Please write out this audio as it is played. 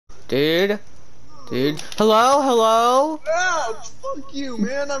Dude. Hello? Ouch! Fuck you,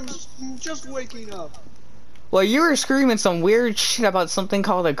 man. I'm just waking up. Well, you were screaming some weird shit about something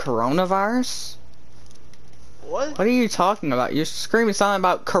called a coronavirus? What? What are you talking about? You're screaming something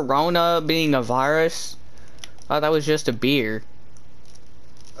about corona being a virus? I thought that was just a beer.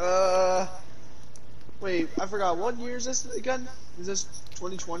 Wait, I forgot. What year is this again? Is this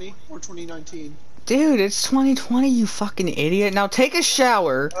 2020 or 2019? Dude, it's 2020, you fucking idiot. Now take a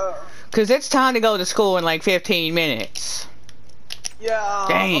shower, cause it's time to go to school in like 15 minutes. Yeah,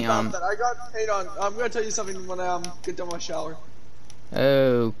 Damn. about that. Hang on, I'm gonna tell you something when I get done my shower.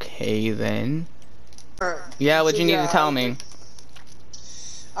 Okay, then. Alright. Yeah, what So, you need to tell me?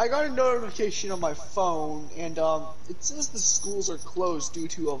 I got a notification on my phone, and it says the schools are closed due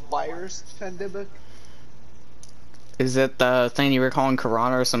to a virus pandemic. Is it the thing you were calling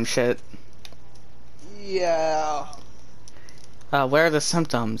corona or some shit? Yeah. What are the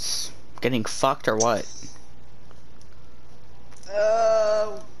symptoms? Getting fucked or what?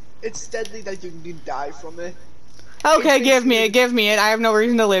 It's deadly that you can die from it. Okay, give me it. I have no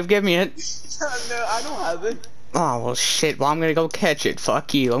reason to live. Give me it. No, I don't have it. Oh, well, shit. Well, I'm gonna go catch it.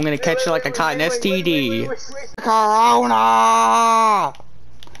 Fuck you. I'm gonna catch it like a cotton STD. Wait. Corona!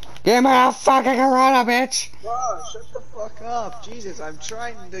 Give me a fucking corona, bitch! Bro, shut the fuck up. Jesus, I'm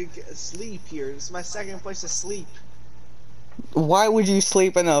trying to sleep here. This is my second place to sleep. Why would you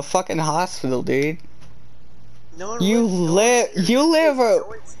sleep in a fucking hospital, dude? No one You live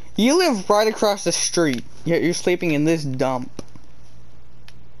right here. across the street, yet you're sleeping in this dump.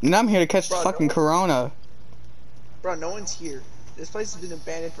 And I'm here to catch the fucking corona. Bro, no one's here. This place has been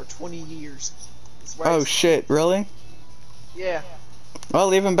abandoned for 20 years. Oh shit, really? Yeah.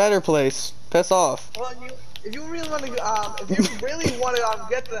 Well, even better place. Piss off. Well, if you really want to, if you really want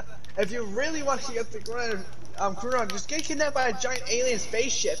to get the corona, just get kidnapped by a giant alien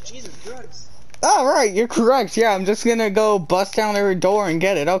spaceship. Jesus Christ. Oh, right, you're correct. Yeah, I'm just gonna go bust down every door and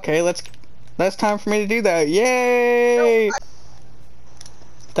get it. Okay, that's time for me to do that. Yay!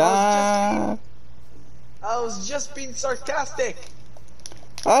 No, I was just being sarcastic.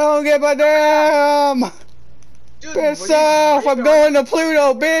 I don't give a damn! Dude, Piss off! I'm going to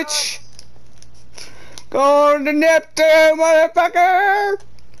Pluto, bitch! Going to Neptune, motherfucker!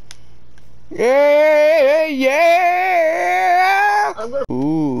 Yeah!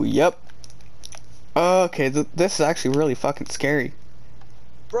 Ooh, yep. Okay, this is actually really fucking scary.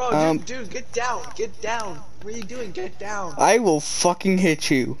 Bro, dude, get down. What are you doing? Get down. I will fucking hit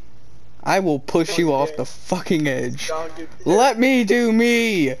you. I will push you off the fucking edge. Let me do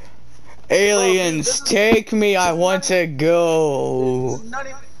me! Aliens, take me, I want to go.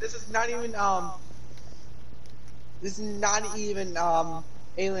 This is not even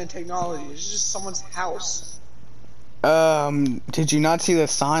alien technology. It's just someone's house. Did you not see the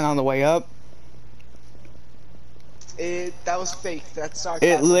sign on the way up? That was fake. That's sarcasm.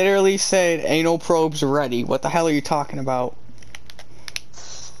 It literally said anal probes ready. What the hell are you talking about?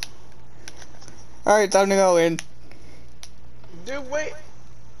 Alright, time to go in. Dude, wait.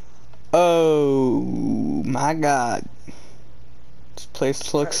 Oh my god. This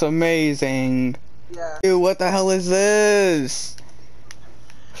place looks amazing. Yeah. Dude, what the hell is this?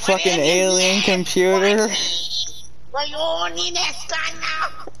 Fucking alien computer? What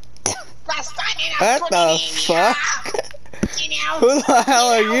the fuck? Who the hell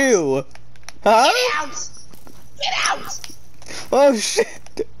are you? Huh? Get out! Oh shit.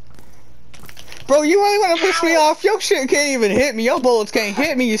 Bro, you really wanna piss me off? Your shit can't even hit me. Your bullets can't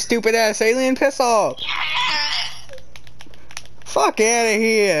hit me, you stupid ass alien. Piss off. Fuck out of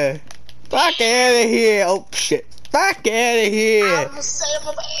here. Fuck out of here. Oh shit. Fuck out of here.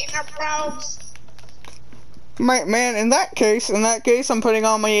 Man, in that case, I'm putting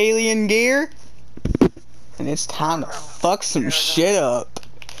on my alien gear. And it's time to fuck some shit up.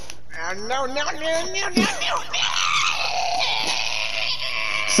 No.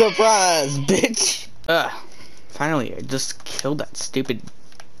 Surprise, bitch! Finally, I just killed that stupid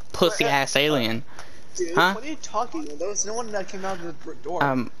pussy-ass alien. Dude, huh? What are you talking about? There was no one that came out of the door.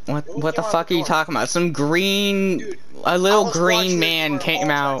 What the fuck are you talking about? Some green... Dude, a little green man came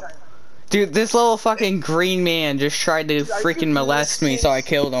out. Dude, this little fucking green man just tried to freaking molest me, so I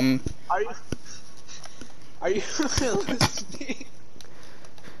killed him. Are you listening?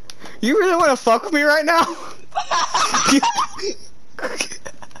 You really want to fuck with me right now?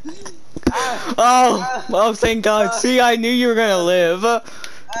 Oh, thank God. See, I knew you were gonna live.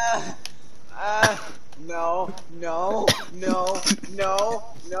 No.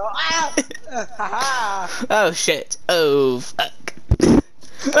 Oh shit. Oh fuck.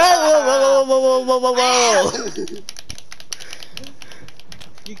 Whoa.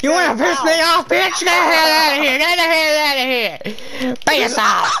 You wanna piss me off, bitch? Get the hell out of here! Get the hell out of here! Piss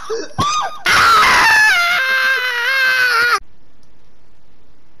off!